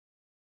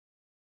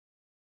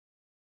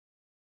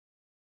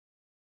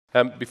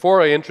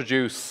Before I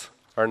introduce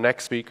our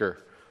next speaker,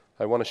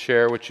 I want to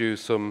share with you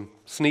some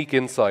sneak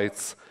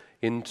insights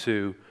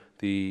into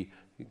the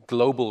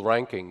global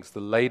rankings,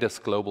 the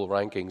latest global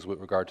rankings with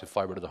regard to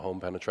fibre to the home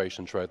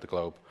penetration throughout the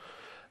globe.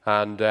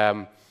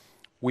 And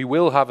we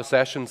will have a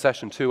session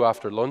 2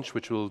 after lunch,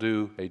 which will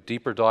do a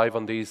deeper dive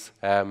on these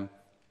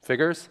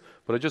figures,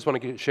 but I just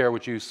want to share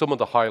with you some of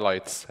the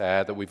highlights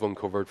that we've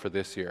uncovered for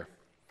this year.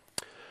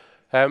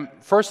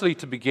 Firstly,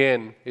 to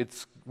begin,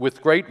 it's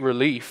with great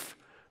relief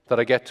that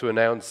I get to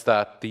announce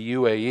that the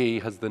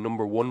UAE has the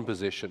 #1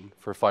 position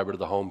for fibre to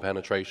the home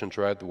penetration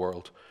throughout the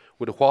world,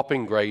 with a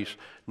whopping great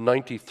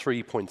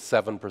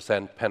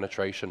 93.7%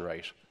 penetration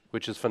rate,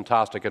 which is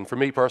fantastic. And for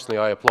me personally,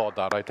 I applaud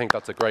that. I think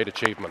that's a great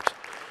achievement.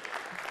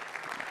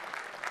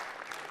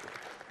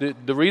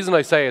 The reason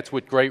I say it's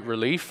with great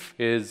relief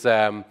is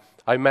I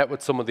met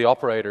with some of the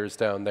operators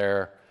down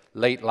there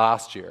late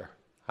last year,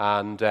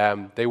 and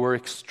they were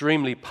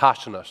extremely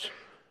passionate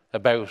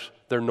about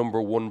their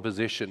 #1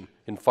 position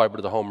in fibre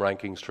to the home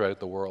rankings throughout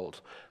the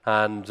world.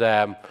 And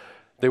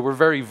they were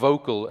very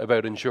vocal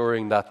about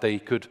ensuring that they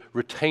could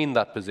retain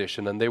that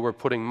position, and they were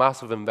putting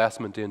massive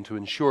investment in to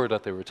ensure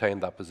that they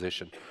retained that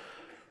position.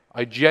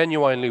 I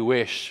genuinely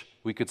wish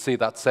we could see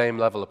that same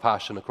level of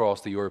passion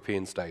across the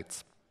European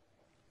states.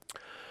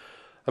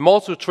 I'm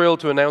also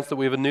thrilled to announce that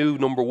we have a new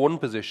 #1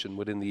 position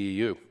within the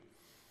EU.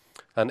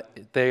 And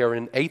they are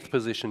in 8th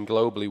position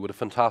globally with a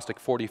fantastic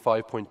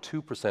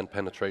 45.2%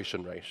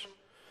 penetration rate.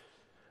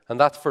 And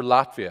that's for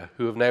Latvia,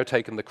 who have now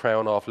taken the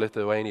crown off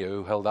Lithuania,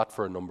 who held that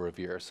for a number of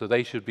years. So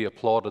they should be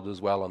applauded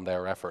as well on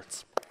their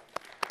efforts.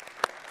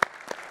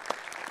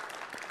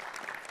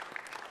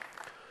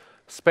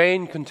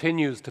 Spain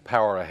continues to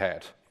power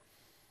ahead,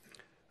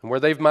 and where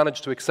they've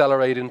managed to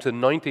accelerate into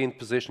 19th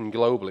position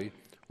globally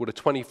with a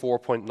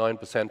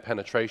 24.9%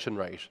 penetration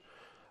rate.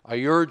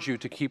 I urge you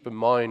to keep in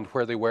mind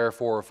where they were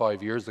 4 or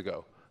 5 years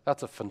ago.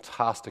 That's a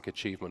fantastic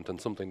achievement and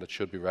something that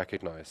should be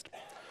recognized.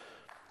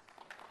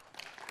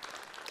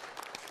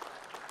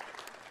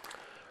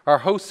 Our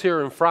hosts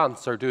here in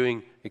France are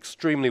doing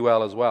extremely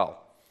well as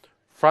well.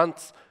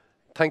 France,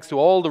 thanks to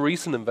all the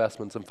recent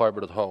investments in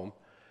fibre to the home,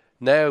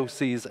 now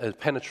sees a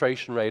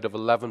penetration rate of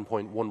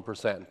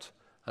 11.1%.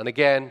 And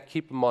again,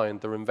 keep in mind,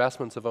 their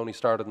investments have only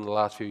started in the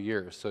last few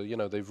years, so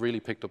they've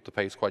really picked up the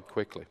pace quite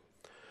quickly.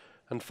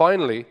 And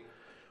finally,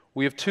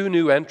 we have 2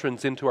 new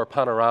entrants into our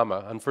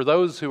panorama, and for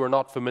those who are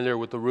not familiar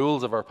with the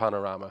rules of our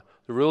panorama,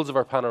 the rules of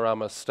our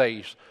panorama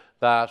state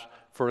that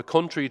for a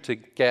country to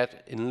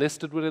get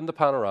enlisted within the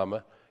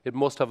panorama, it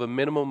must have a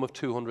minimum of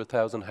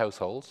 200,000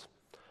 households,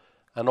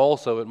 and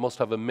also it must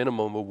have a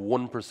minimum of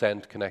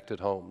 1%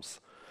 connected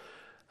homes.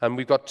 And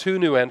we've got 2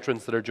 new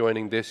entrants that are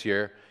joining this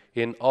year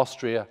in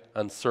Austria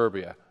and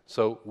Serbia.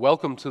 So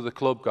welcome to the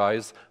club,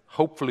 guys.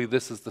 Hopefully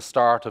this is the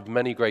start of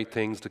many great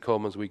things to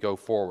come as we go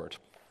forward.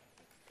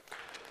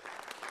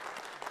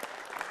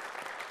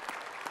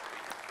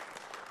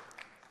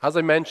 As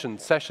I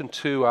mentioned, session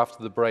 2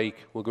 after the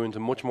break will go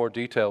into much more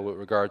detail with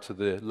regard to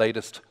the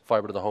latest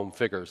fibre to the home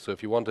figures. So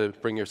if you want to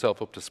bring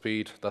yourself up to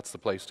speed, that's the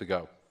place to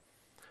go.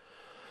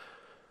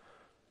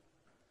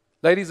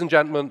 Ladies and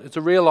gentlemen, it's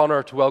a real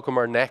honour to welcome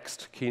our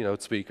next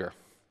keynote speaker.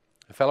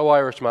 A fellow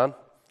Irishman,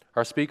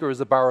 our speaker is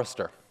a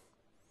barrister.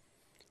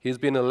 He has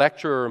been a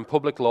lecturer in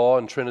public law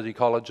in Trinity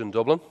College in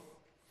Dublin,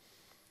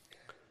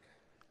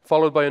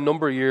 followed by a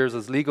number of years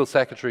as legal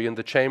secretary in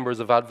the Chambers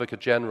of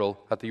Advocate General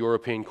at the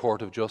European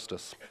Court of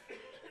Justice.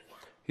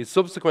 He's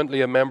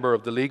subsequently a member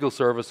of the Legal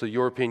Service of the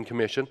European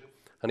Commission,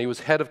 and he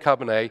was head of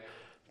cabinet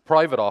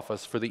private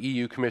office for the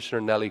EU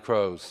Commissioner Nelly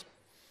Kroes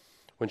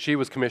when she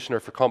was Commissioner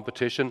for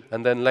Competition,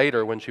 and then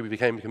later when she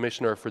became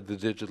Commissioner for the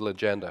Digital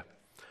Agenda.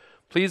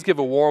 Please give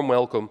a warm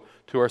welcome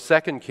to our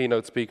second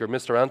keynote speaker,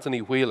 Mr. Anthony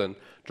Whelan,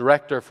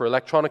 Director for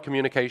Electronic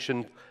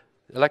Communications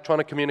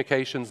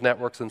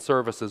Networks and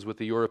Services with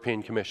the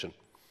European Commission.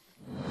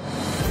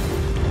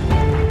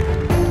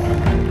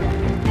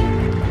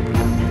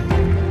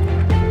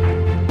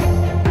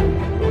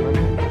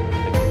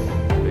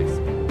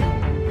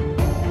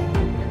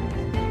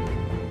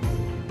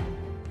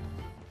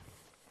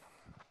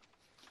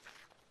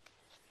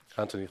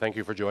 Anthony, thank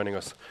you for joining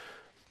us.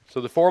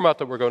 So the format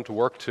that we're going to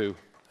work to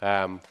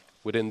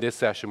within this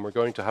session, we're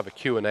going to have a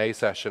Q&A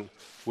session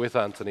with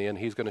Anthony, and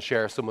he's going to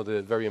share some of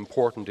the very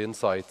important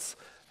insights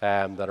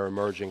that are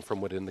emerging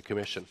from within the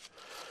Commission.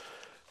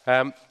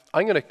 I'm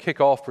going to kick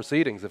off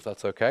proceedings, if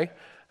that's okay,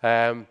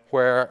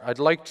 where I'd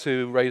like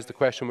to raise the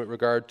question with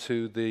regard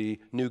to the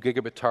new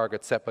gigabit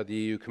target set by the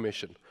EU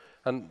Commission.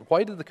 And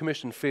why did the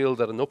Commission feel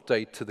that an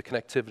update to the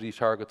connectivity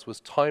targets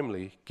was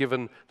timely,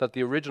 given that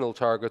the original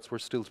targets were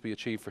still to be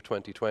achieved for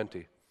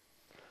 2020?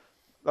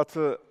 That's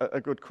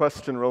a good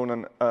question,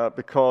 Ronan,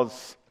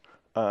 because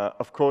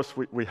Of course,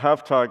 we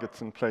have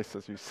targets in place,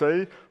 as you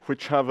say,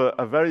 which have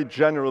a very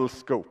general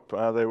scope.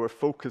 They were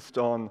focused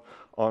on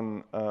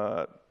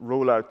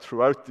rollout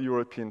throughout the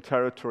European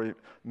territory,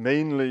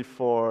 mainly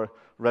for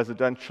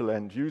residential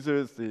end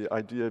users, the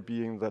idea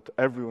being that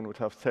everyone would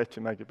have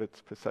 30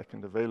 megabits per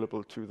second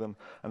available to them,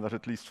 and that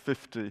at least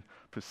 50%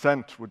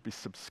 would be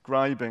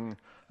subscribing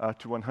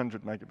to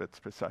 100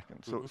 megabits per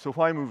second. So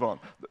why move on?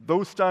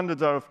 Those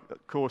standards are,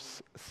 of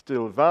course,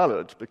 still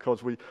valid,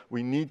 because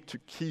we need to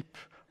keep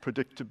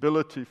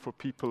predictability for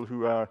people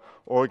who are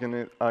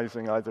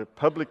organizing either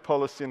public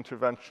policy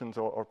interventions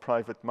or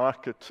private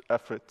market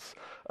efforts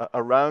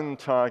around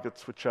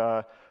targets which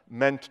are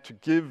meant to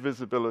give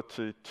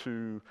visibility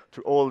to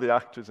all the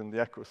actors in the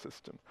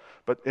ecosystem.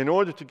 But in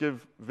order to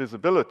give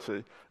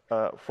visibility,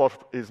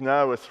 what is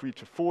now a 3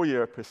 to 4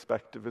 year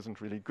perspective isn't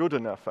really good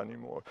enough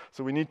anymore.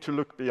 So we need to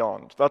look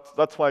beyond.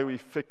 That's why we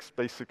fixed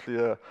basically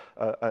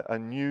a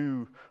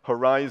new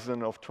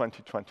horizon of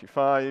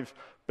 2025,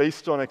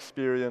 based on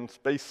experience,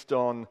 based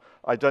on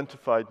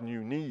identified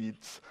new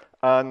needs,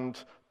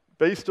 and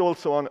based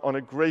also on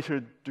a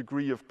greater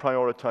degree of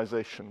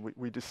prioritization.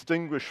 We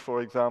distinguish,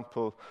 for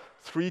example,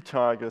 3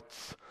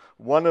 targets,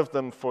 one of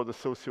them for the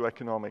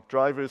socioeconomic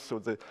drivers, so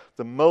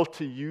the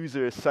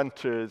multi-user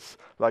centers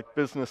like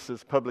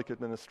businesses, public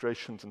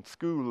administrations, and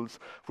schools,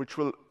 which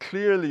will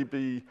clearly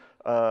be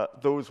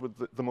those with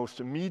the most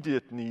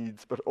immediate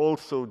needs, but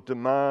also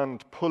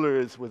demand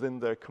pullers within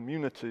their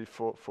community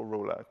for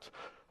rollout.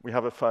 We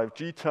have a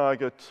 5G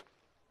target,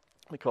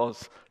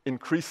 because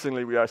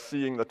increasingly we are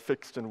seeing that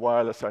fixed and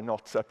wireless are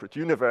not separate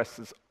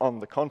universes, on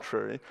the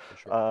contrary.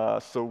 Sure.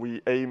 So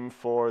we aim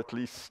for at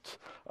least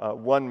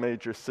one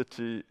major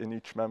city in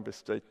each member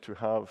state to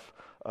have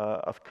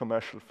a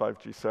commercial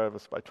 5G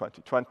service by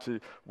 2020,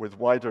 with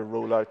wider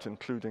rollout,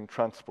 including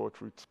transport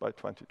routes, by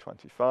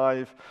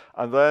 2025.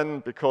 And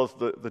then, because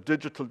the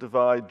digital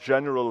divide,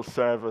 general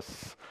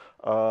service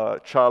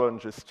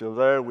challenge is still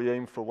there, we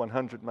aim for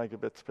 100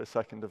 megabits per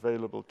second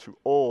available to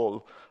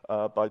all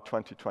by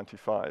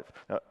 2025.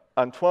 Now,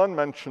 Antoine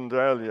mentioned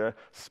earlier,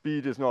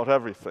 speed is not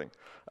everything.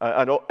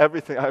 And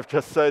everything I've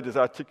just said is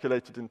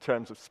articulated in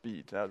terms of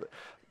speed. Now,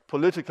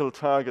 political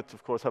targets,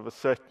 of course, have a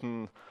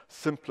certain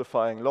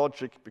simplifying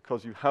logic,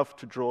 because you have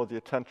to draw the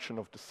attention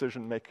of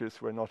decision makers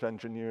who are not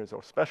engineers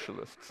or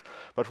specialists.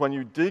 But when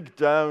you dig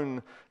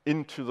down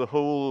into the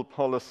whole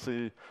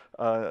policy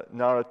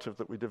narrative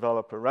that we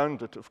develop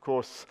around it, of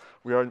course,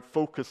 we are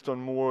focused on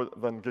more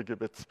than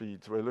gigabit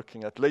speeds. We're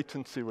looking at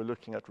latency, we're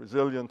looking at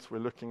resilience, we're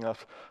looking at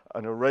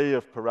an array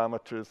of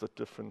parameters that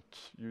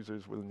different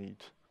users will need.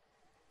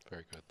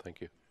 Very good,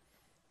 thank you.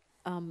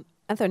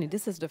 Anthony,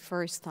 this is the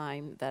first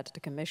time that the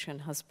Commission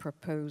has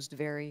proposed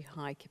very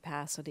high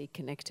capacity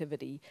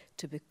connectivity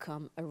to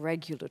become a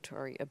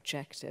regulatory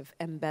objective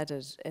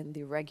embedded in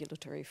the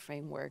regulatory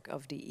framework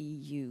of the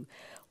EU.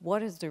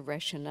 What is the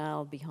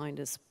rationale behind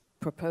this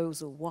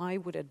proposal? Why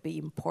would it be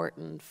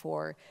important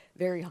for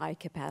very high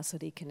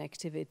capacity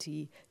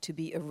connectivity to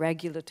be a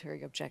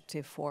regulatory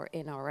objective for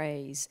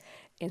NRAs?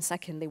 And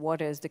secondly,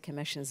 what is the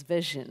Commission's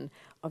vision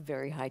of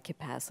very high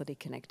capacity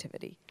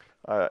connectivity?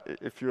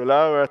 If you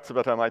allow,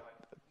 Erzsébet, I might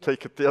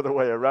take it the other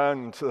way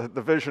around,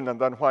 the vision, and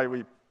then why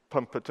we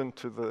pump it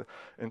into the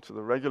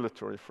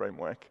regulatory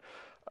framework.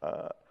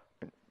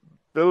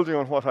 Building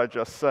on what I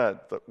just said,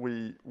 that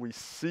we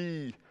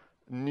see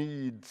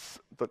needs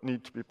that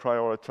need to be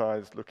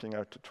prioritized looking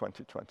out to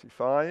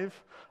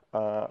 2025,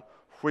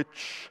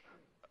 which,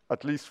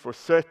 at least for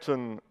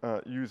certain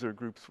user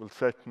groups, will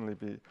certainly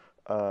be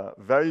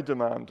very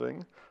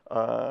demanding.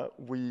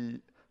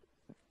 We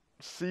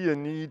see a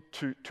need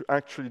to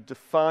actually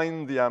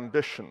define the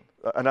ambition,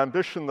 an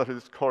ambition that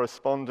is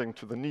corresponding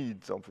to the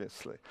needs,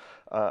 obviously.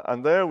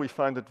 And there we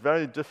find it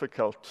very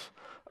difficult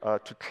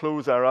to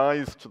close our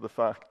eyes to the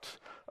fact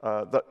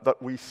that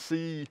we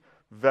see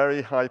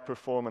very high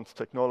performance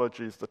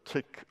technologies that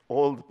tick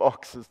all the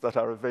boxes that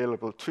are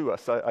available to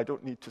us. I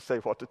don't need to say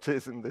what it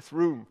is in this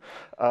room,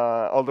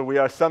 although we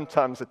are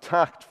sometimes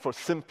attacked for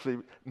simply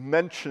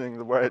mentioning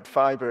the word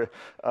fiber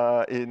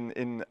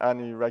in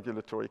any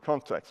regulatory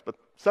context. But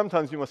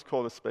sometimes you must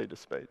call a spade a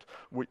spade.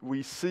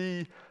 We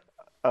see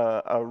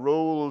a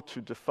role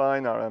to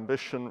define our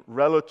ambition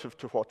relative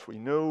to what we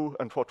know,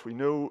 and what we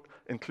know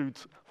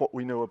includes what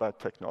we know about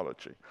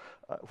technology,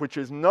 which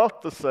is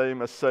not the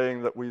same as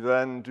saying that we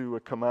then do a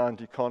command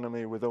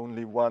economy with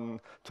only one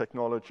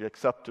technology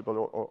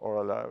acceptable or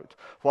allowed.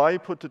 Why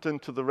put it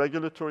into the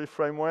regulatory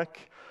framework?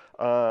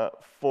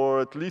 For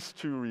at least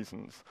 2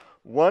 reasons.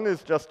 One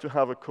is just to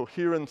have a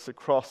coherence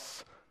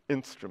across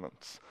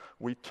instruments.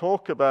 We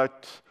talk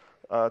about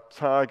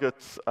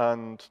targets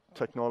and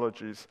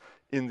technologies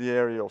in the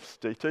area of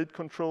state aid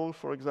control,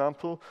 for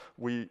example.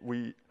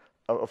 We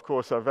of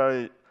course, are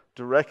very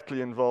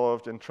directly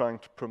involved in trying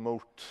to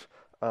promote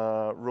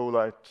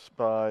rollout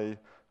by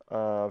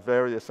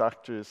various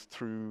actors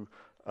through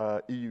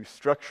EU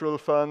structural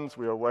funds.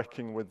 We are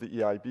working with the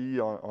EIB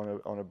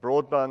on a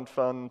broadband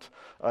fund.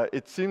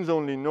 It seems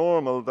only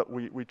normal that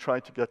we try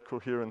to get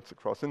coherence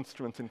across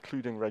instruments,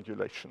 including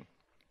regulation.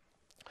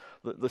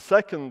 The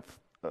second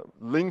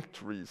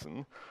linked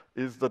reason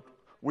is that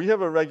we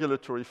have a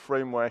regulatory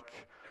framework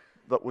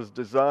that was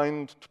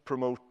designed to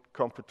promote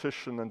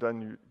competition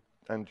and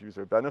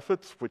end-user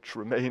benefits, which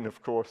remain,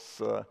 of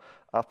course,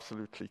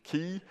 absolutely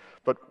key.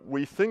 But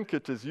we think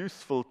it is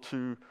useful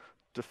to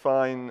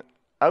define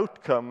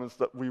outcomes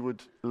that we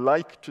would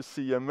like to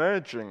see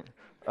emerging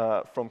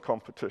from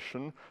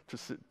competition,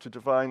 to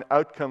define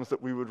outcomes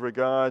that we would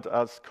regard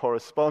as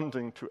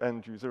corresponding to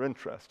end-user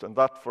interest. And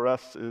that, for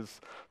us, is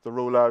the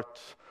rollout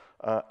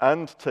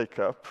and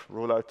take-up,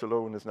 rollout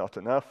alone is not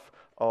enough,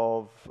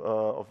 of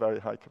very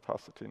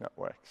high-capacity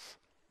networks.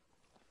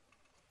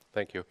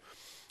 Thank you.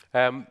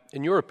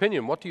 In your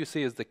opinion, what do you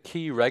see as the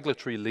key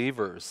regulatory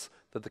levers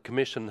that the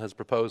Commission has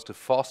proposed to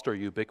foster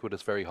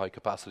ubiquitous, very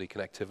high-capacity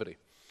connectivity?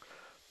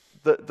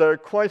 There are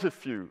quite a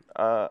few,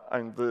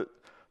 and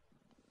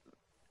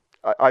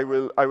I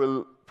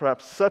will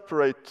perhaps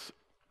separate,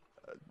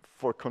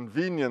 for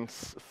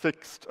convenience,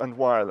 fixed and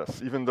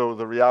wireless, even though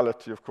the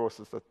reality, of course,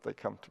 is that they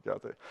come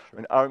together. I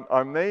mean,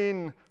 our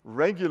main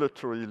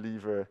regulatory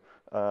lever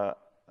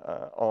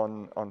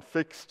on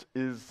fixed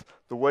is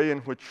the way in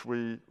which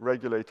we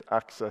regulate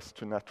access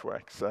to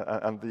networks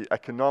and the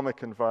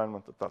economic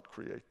environment that that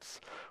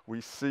creates.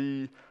 We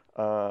see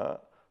a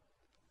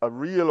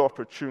real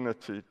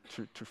opportunity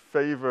to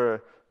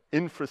favor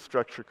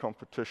infrastructure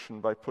competition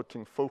by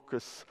putting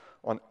focus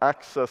on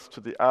access to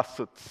the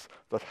assets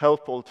that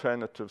help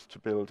alternatives to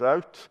build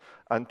out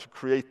and to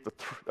create the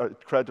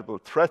credible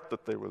threat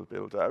that they will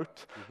build out.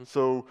 Mm-hmm.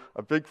 So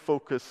a big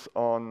focus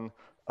on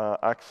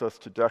access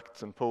to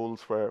ducts and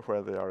poles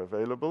where they are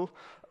available.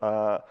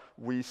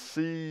 We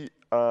see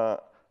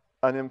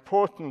an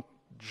important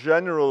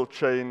general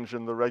change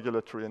in the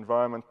regulatory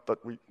environment that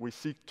we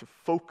seek to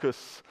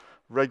focus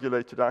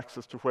regulated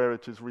access to where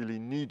it is really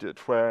needed,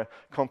 where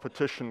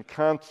competition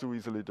can't so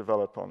easily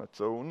develop on its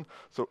own.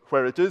 So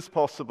where it is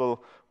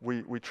possible,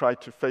 we try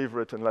to favor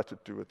it and let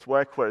it do its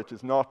work. Where it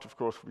is not, of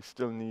course, we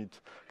still need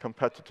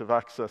competitive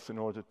access in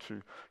order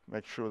to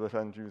make sure that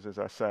end users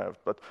are served.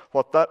 But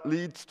what that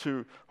leads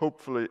to,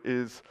 hopefully,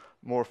 is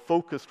more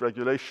focused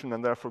regulation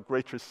and therefore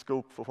greater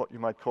scope for what you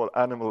might call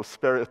animal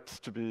spirits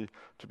to be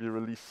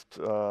released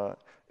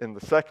in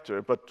the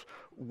sector, but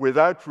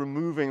without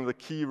removing the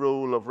key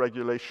role of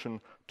regulation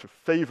to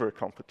favor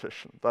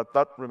competition.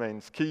 That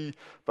remains key,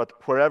 but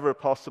wherever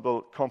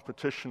possible,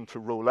 competition to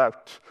roll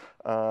out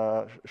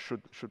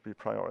should be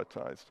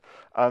prioritized.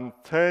 And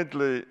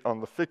thirdly,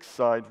 on the fixed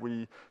side,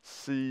 we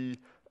see,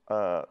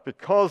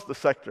 because the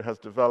sector has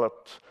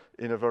developed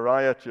in a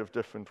variety of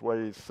different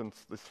ways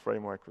since this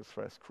framework was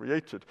first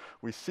created,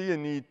 we see a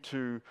need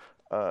to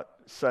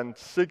send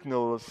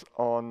signals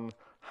on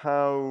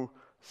how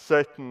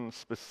certain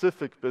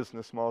specific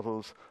business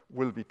models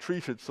will be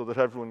treated so that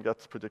everyone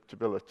gets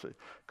predictability.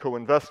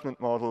 Co-investment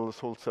models,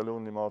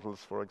 wholesale-only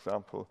models, for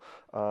example,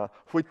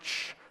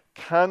 which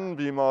can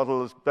be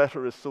models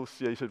better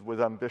associated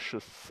with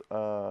ambitious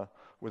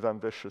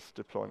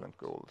deployment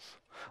goals.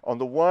 On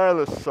the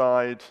wireless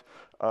side,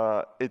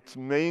 it's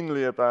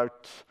mainly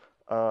about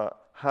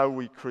how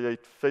we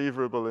create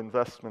favorable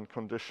investment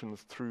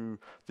conditions through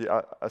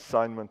the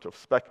assignment of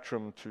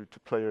spectrum to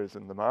players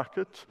in the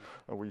market.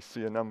 And we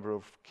see a number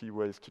of key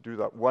ways to do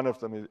that. One of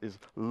them is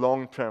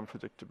long-term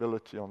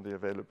predictability on the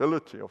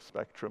availability of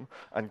spectrum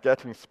and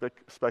getting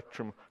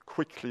spectrum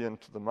quickly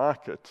into the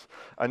market.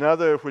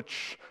 Another,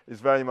 which is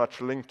very much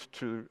linked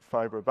to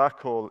fiber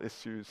backhaul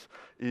issues,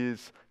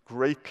 is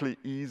greatly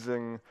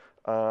easing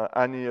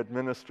any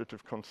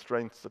administrative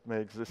constraints that may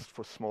exist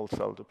for small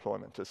cell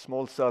deployment. A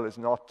small cell is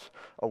not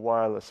a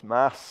wireless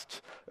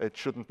mast. It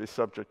shouldn't be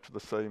subject to the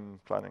same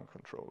planning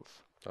controls.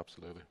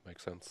 Absolutely,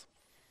 makes sense.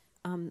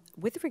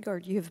 With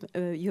regard,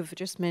 you've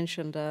just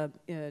mentioned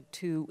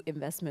two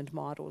investment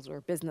models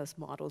or business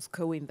models,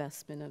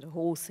 co-investment and a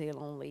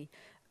wholesale-only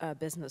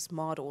business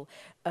model.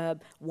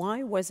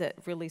 Why was it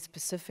really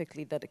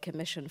specifically that the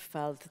Commission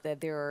felt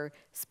that there are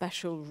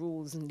special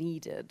rules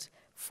needed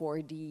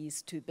for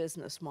these two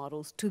business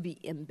models to be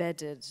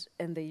embedded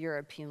in the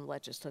European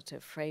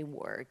legislative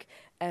framework?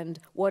 And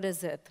what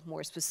is it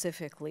more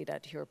specifically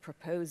that you're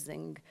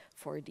proposing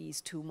for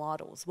these two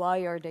models? Why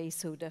are they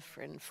so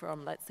different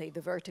from, let's say, the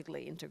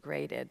vertically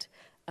integrated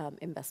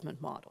investment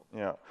model?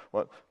 Yeah,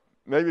 well,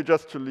 maybe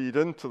just to lead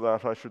into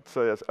that, I should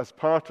say, as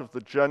part of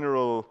the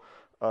general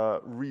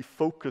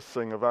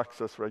refocusing of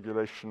access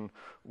regulation,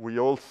 we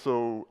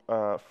also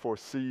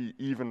foresee,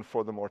 even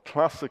for the more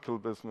classical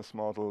business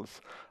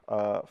models,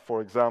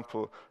 for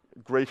example,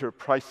 greater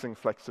pricing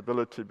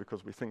flexibility,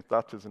 because we think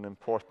that is an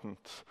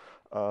important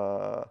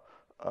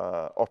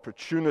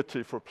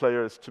opportunity for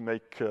players to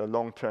make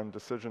long-term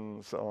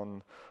decisions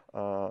on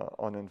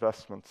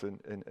investments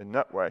in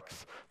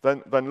networks.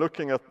 Then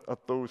looking at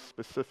those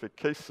specific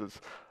cases,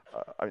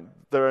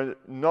 there are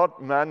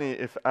not many,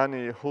 if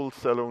any,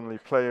 wholesale-only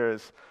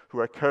players who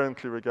are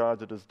currently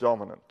regarded as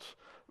dominant.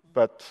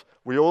 But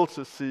we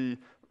also see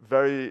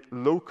very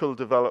local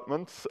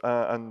developments,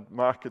 and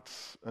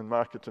markets and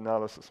market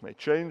analysis may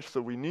change. So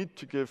we need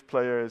to give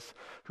players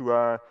who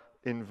are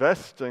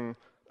investing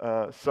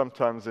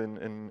sometimes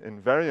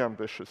in very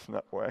ambitious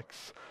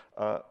networks,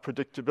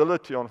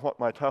 predictability on what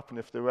might happen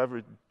if they were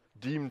ever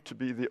deemed to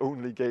be the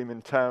only game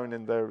in town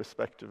in their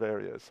respective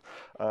areas.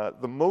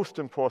 The most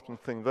important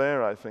thing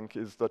there, I think,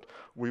 is that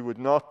we would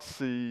not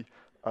see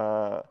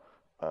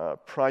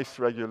price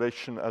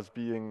regulation as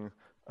being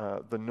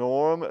the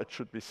norm. It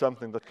should be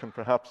something that can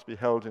perhaps be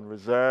held in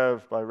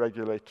reserve by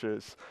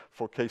regulators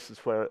for cases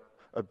where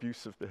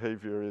abusive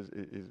behavior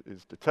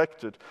is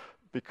detected,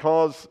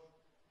 because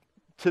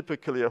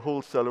typically a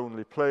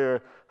wholesale-only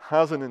player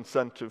has an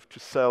incentive to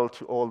sell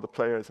to all the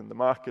players in the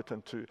market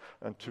and to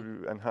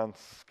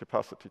enhance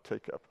capacity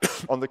take-up.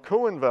 On the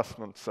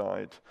co-investment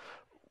side,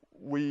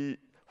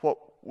 what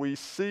we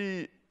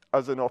see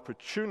as an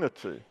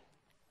opportunity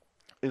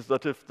is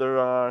that if there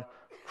are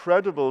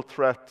credible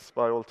threats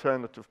by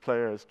alternative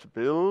players to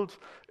build,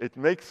 it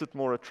makes it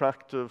more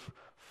attractive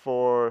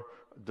for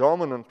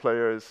dominant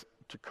players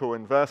to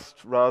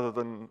co-invest rather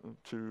than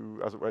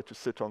to, as it were, to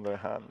sit on their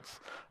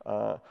hands.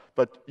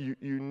 But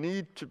you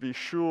need to be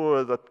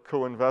sure that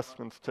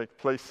co-investments take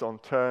place on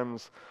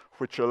terms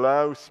which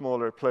allow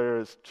smaller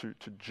players to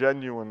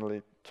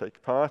genuinely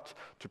take part,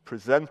 to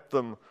present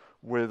them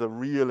with a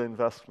real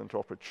investment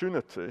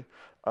opportunity,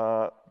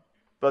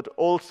 but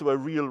also a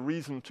real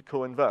reason to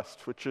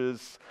co-invest, which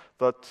is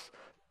that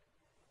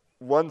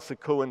once a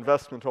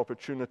co-investment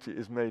opportunity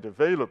is made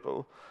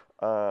available,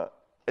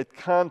 it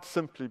can't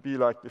simply be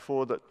like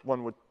before that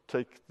one would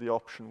take the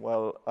option,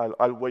 well,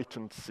 I'll wait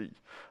and see.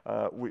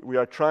 We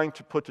are trying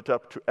to put it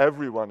up to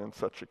everyone in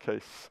such a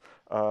case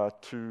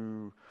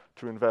to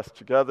invest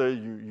together.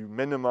 You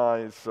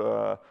minimize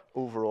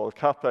overall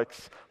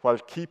capex while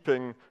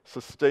keeping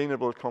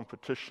sustainable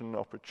competition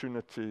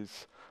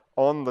opportunities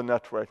on the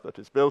network that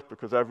is built,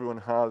 because everyone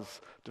has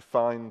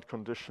defined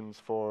conditions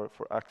for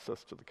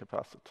access to the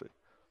capacity.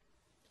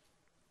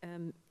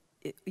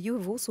 You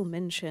have also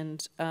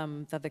mentioned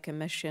that the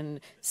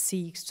Commission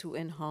seeks to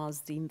enhance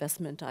the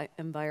investment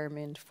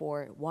environment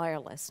for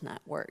wireless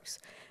networks.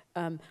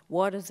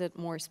 What is it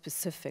more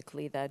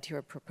specifically that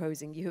you're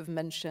proposing? You have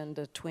mentioned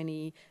the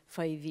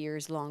 25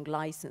 years long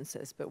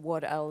licenses, but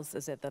what else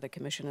is it that the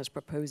Commission is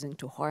proposing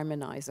to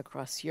harmonize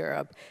across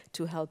Europe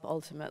to help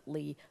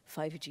ultimately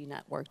 5G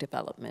network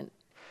development?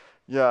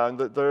 Yeah, and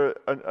there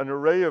are an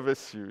array of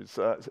issues.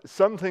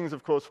 Some things,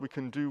 of course, we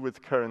can do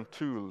with current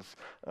tools,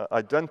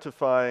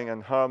 identifying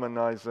and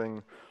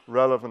harmonizing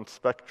relevant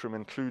spectrum,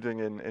 including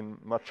in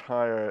much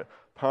higher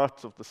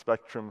parts of the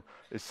spectrum,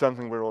 is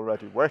something we're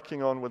already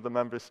working on with the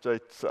member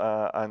states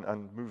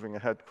and moving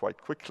ahead quite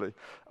quickly.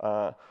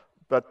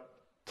 But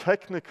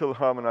technical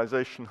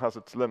harmonization has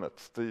its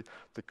limits. The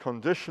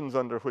conditions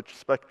under which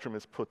spectrum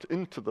is put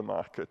into the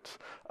market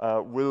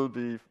will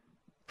be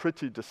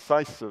pretty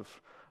decisive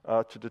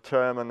to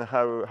determine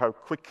how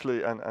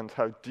quickly and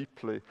how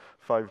deeply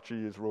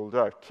 5G is rolled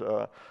out.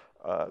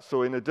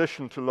 So in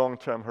addition to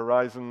long-term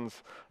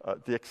horizons,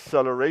 the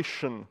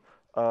acceleration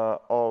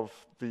of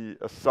the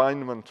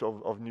assignment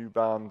of new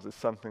bands is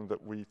something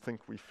that we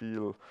think we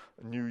feel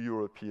new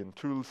European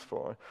tools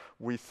for.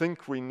 We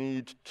think we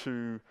need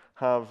to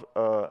have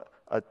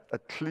a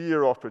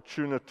clear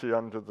opportunity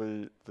under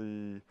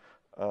the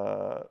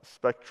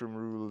spectrum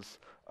rules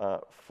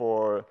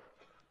for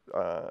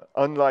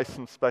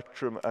unlicensed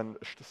spectrum and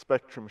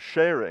spectrum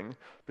sharing,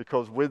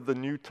 because with the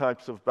new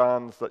types of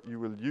bands that you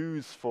will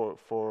use for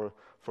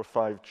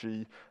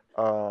 5G,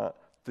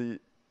 the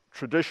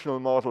traditional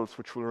models,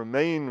 which will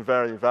remain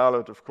very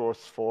valid, of course,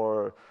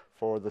 for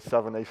the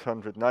 700,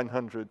 800,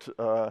 900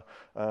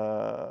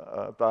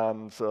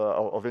 bands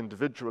of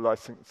individual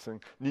licensing,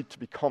 need to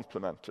be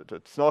complemented.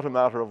 It's not a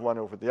matter of one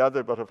over the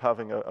other, but of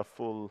having a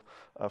full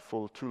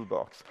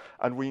toolbox.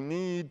 And we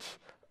need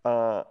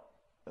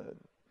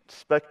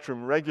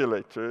spectrum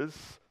regulators.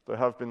 There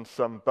have been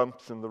some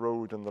bumps in the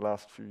road in the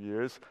last few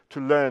years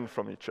to learn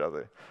from each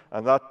other.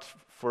 And that,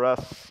 for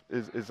us,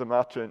 is a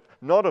matter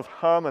not of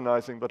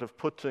harmonizing, but of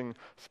putting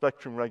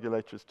spectrum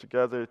regulators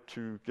together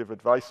to give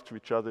advice to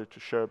each other, to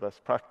share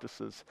best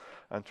practices,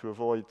 and to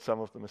avoid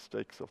some of the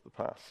mistakes of the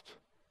past.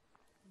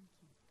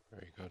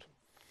 Very good.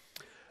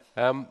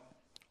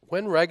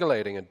 When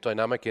regulating a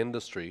dynamic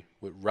industry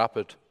with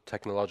rapid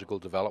technological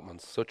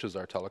developments, such as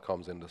our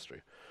telecoms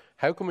industry,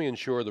 how can we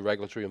ensure the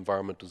regulatory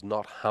environment does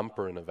not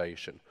hamper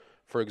innovation?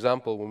 For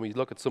example, when we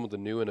look at some of the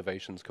new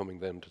innovations coming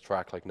down to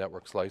track, like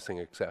network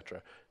slicing,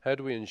 etc., how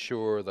do we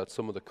ensure that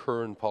some of the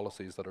current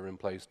policies that are in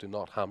place do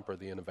not hamper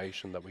the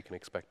innovation that we can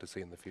expect to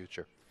see in the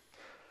future?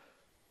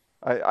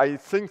 I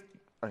think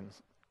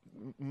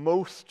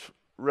most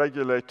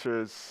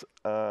regulators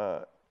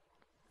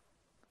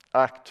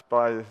act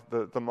by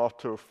the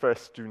motto,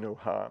 first do no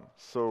harm.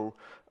 So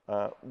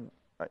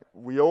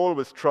we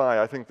always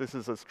try, I think this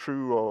is as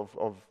true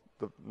of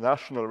the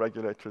national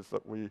regulators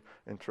that we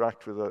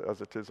interact with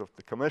as it is of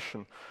the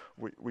Commission,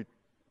 we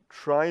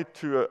try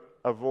to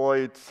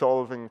avoid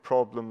solving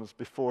problems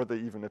before they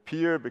even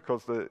appear,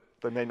 because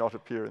they may not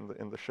appear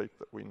in the shape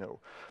that we know.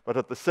 But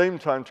at the same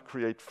time, to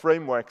create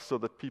frameworks so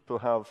that people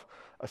have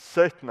a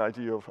certain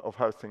idea of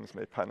how things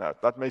may pan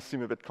out. That may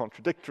seem a bit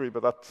contradictory,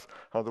 but that's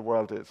how the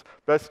world is.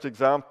 Best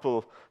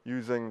example,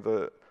 using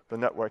the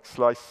network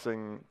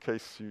slicing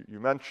case you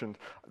mentioned,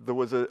 there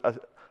was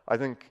I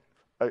think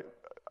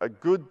a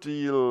good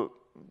deal,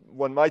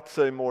 one might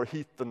say more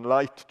heat than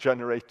light,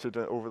 generated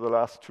over the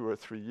last 2 or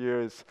 3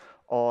 years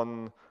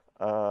on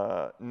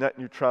net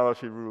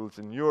neutrality rules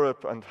in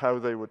Europe and how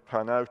they would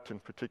pan out, in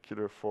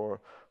particular for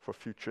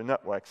future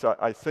networks.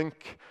 I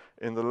think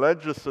in the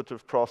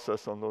legislative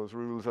process on those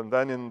rules, and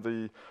then in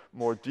the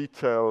more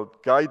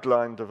detailed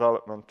guideline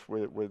development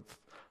with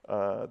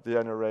the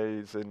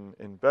NRAs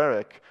in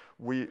BEREC,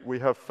 we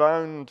have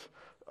found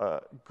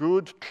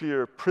good,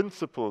 clear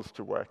principles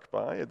to work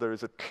by. There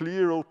is a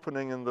clear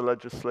opening in the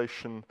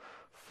legislation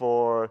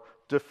for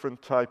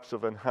different types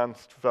of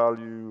enhanced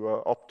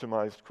value,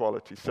 optimized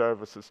quality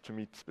services to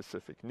meet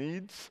specific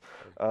needs.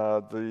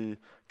 The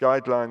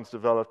guidelines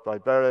developed by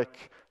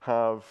BEREC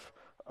have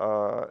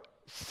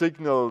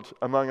signaled,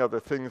 among other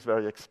things,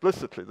 very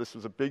explicitly, this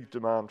was a big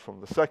demand from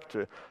the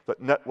sector,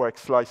 that network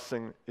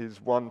slicing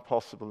is one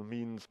possible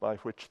means by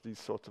which these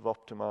sorts of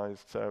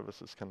optimized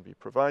services can be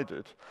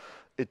provided.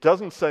 It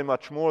doesn't say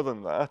much more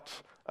than that,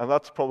 and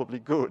that's probably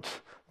good,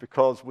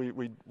 because we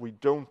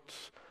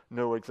don't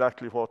know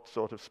exactly what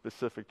sort of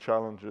specific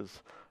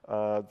challenges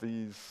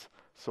these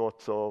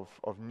sorts of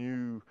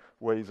new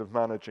ways of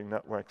managing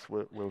networks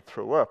will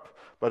throw up.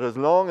 But as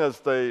long as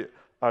they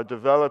are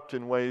developed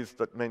in ways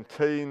that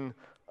maintain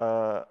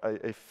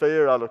a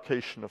fair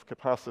allocation of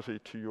capacity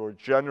to your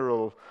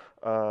general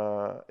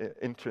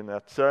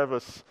internet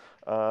service,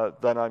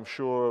 then I'm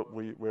sure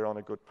we're on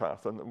a good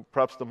path. And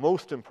perhaps the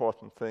most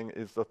important thing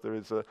is that there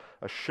is a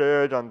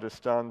shared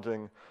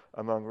understanding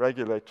among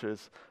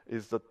regulators,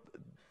 is that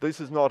this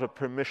is not a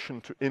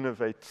permission to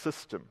innovate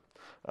system.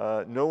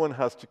 No one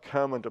has to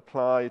come and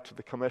apply to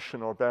the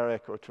Commission or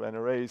BEREC or to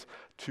NRAs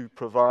to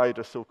provide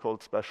a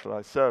so-called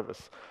specialized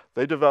service.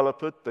 They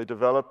develop it, they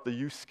develop the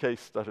use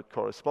case that it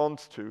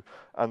corresponds to,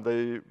 and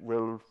they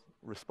will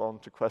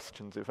respond to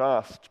questions if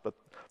asked, but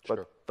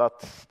Sure.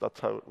 that's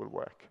how it will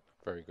work.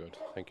 Very good,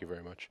 thank you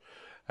very much.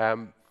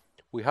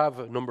 We have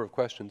a number of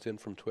questions in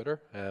from Twitter.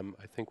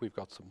 I think we've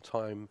got some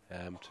time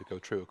to go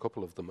through a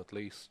couple of them at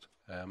least.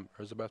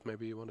 Elizabeth,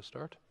 maybe you want to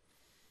start?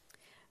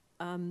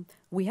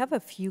 We have a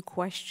few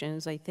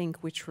questions, I think,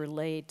 which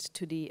relate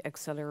to the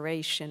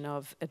acceleration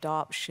of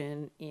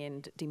adoption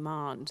and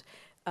demand.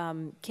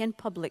 Can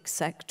public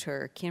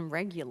sector, can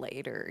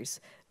regulators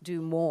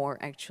do more,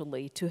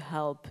 actually, to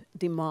help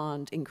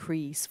demand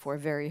increase for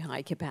very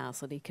high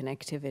capacity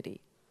connectivity?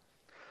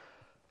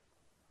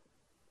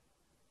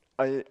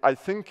 I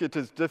think it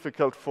is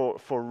difficult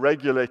for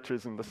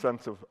regulators, in the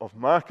sense of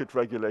market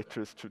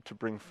regulators, to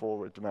bring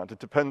forward demand. It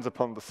depends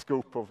upon the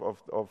scope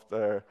of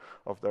their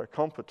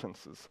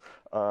competences.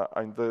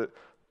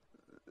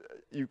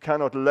 You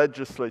cannot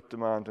legislate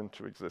demand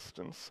into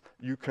existence.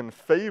 You can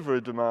favor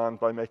demand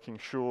by making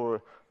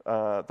sure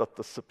that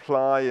the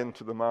supply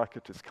into the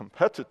market is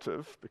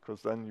competitive,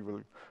 because then you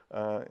will,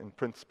 in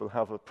principle,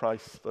 have a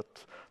price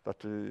that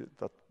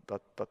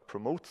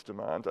promotes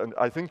demand. And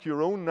I think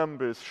your own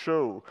numbers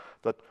show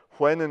that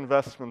when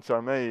investments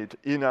are made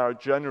in our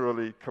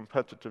generally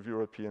competitive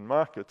European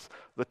markets,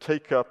 the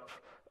take-up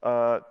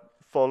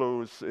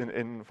follows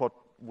in what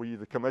we,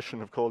 the Commission,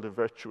 have called a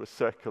virtuous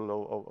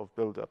circle of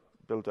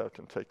build-out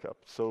and take-up.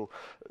 So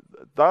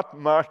that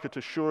market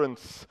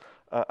assurance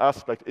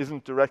aspect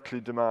isn't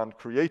directly demand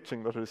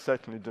creating, but it is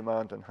certainly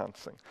demand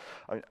enhancing.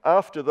 I mean,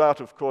 after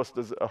that, of course,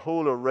 there's a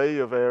whole array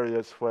of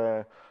areas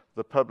where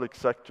the public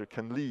sector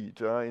can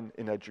lead,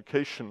 in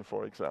education,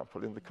 for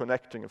example, in the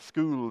connecting of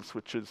schools,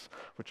 which is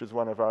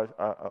one of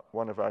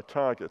our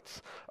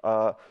targets.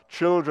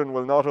 Children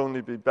will not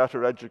only be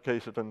better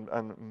educated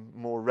and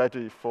more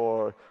ready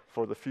for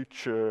the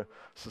future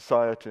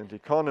society and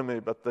economy,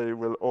 but they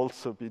will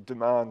also be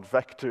demand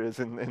vectors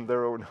in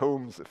their own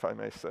homes, if I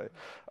may say.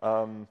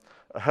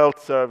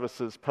 Health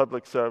services,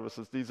 public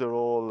services, these are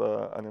all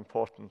an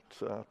important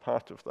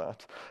part of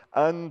that.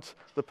 And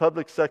the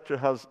public sector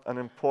has an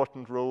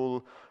important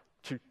role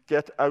to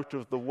get out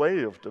of the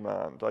way of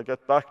demand. I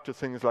get back to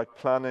things like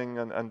planning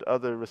and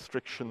other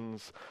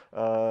restrictions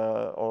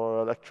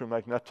or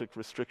electromagnetic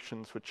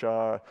restrictions, which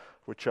are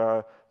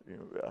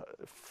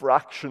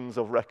fractions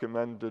of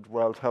recommended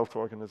World Health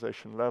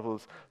Organization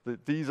levels.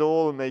 These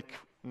all make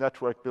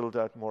network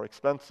build-out more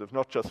expensive,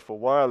 not just for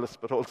wireless,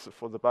 but also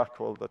for the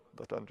backhaul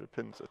that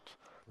underpins it.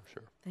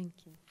 Sure. Thank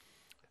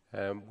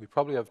you. We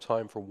probably have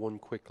time for one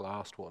quick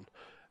last one.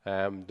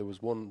 There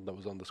was one that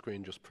was on the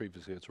screen just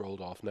previously, it's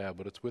rolled off now,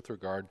 but it's with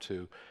regard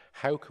to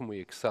how can we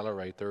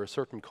accelerate. There are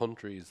certain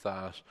countries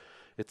that,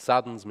 it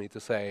saddens me to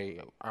say,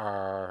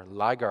 are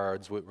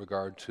laggards with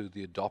regard to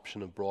the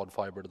adoption of broad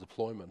fibre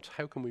deployment.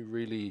 How can we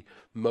really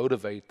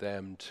motivate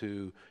them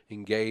to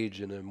engage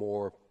in a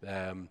more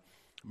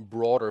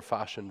broader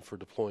fashion for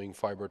deploying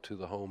fiber to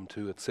the home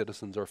to its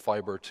citizens, or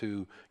fiber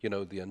to, you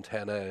know, the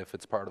antenna if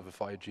it's part of a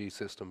 5G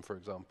system, for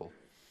example?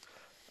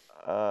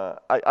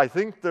 I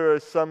think there are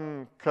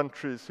some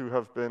countries who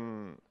have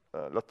been,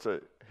 let's say,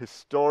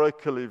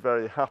 historically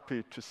very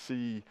happy to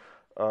see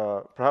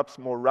perhaps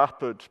more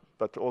rapid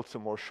but also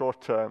more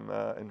short-term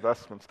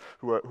investments,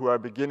 who are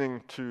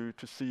beginning to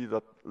see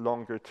that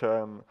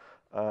longer-term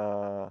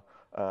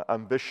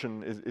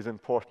ambition is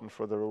important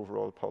for their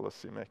overall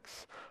policy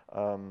mix.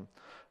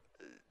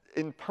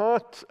 In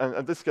part,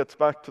 and this gets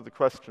back to the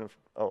question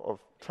of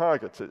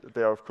targets,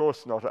 they are of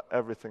course not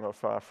everything or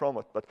far from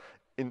it, but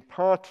in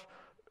part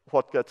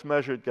what gets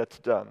measured gets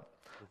done.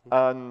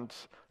 And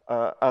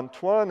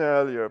Antoine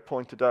earlier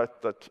pointed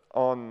out that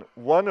on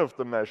one of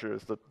the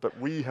measures that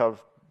we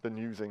have been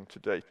using to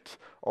date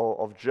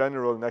of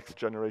general next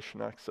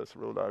generation access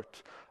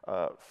rollout,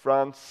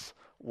 France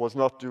was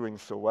not doing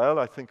so well.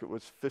 I think it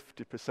was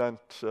 50%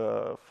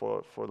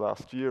 for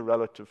last year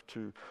relative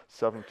to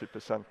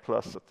 70%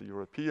 plus at the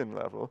European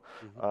level,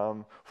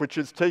 which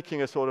is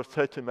taking a sort of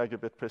 30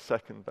 megabit per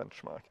second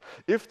benchmark.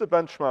 If the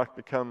benchmark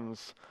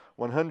becomes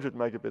 100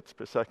 megabits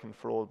per second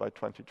for all by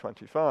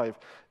 2025,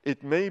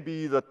 it may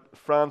be that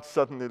France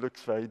suddenly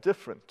looks very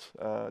different,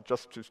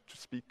 just to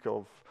speak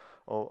of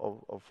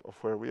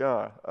where we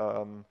are.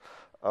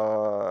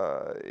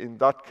 In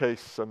that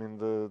case, I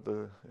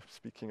mean,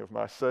 speaking of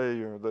Marseille,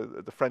 you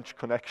know, the French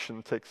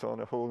connection takes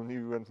on a whole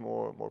new and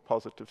more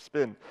positive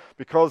spin,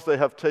 because they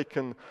have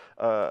taken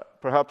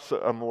perhaps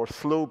a more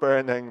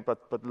slow-burning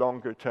but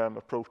longer-term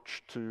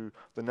approach to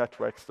the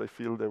networks they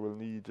feel they will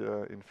need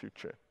in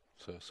future.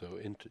 So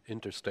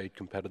interstate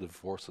competitive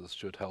forces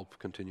should help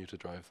continue to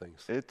drive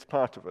things. It's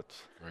part of it.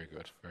 Very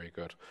good, very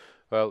good.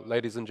 Well,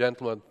 ladies and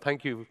gentlemen,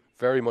 thank you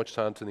very much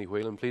to Anthony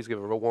Whelan. Please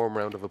give a warm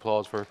round of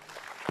applause for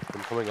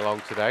him coming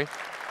along today.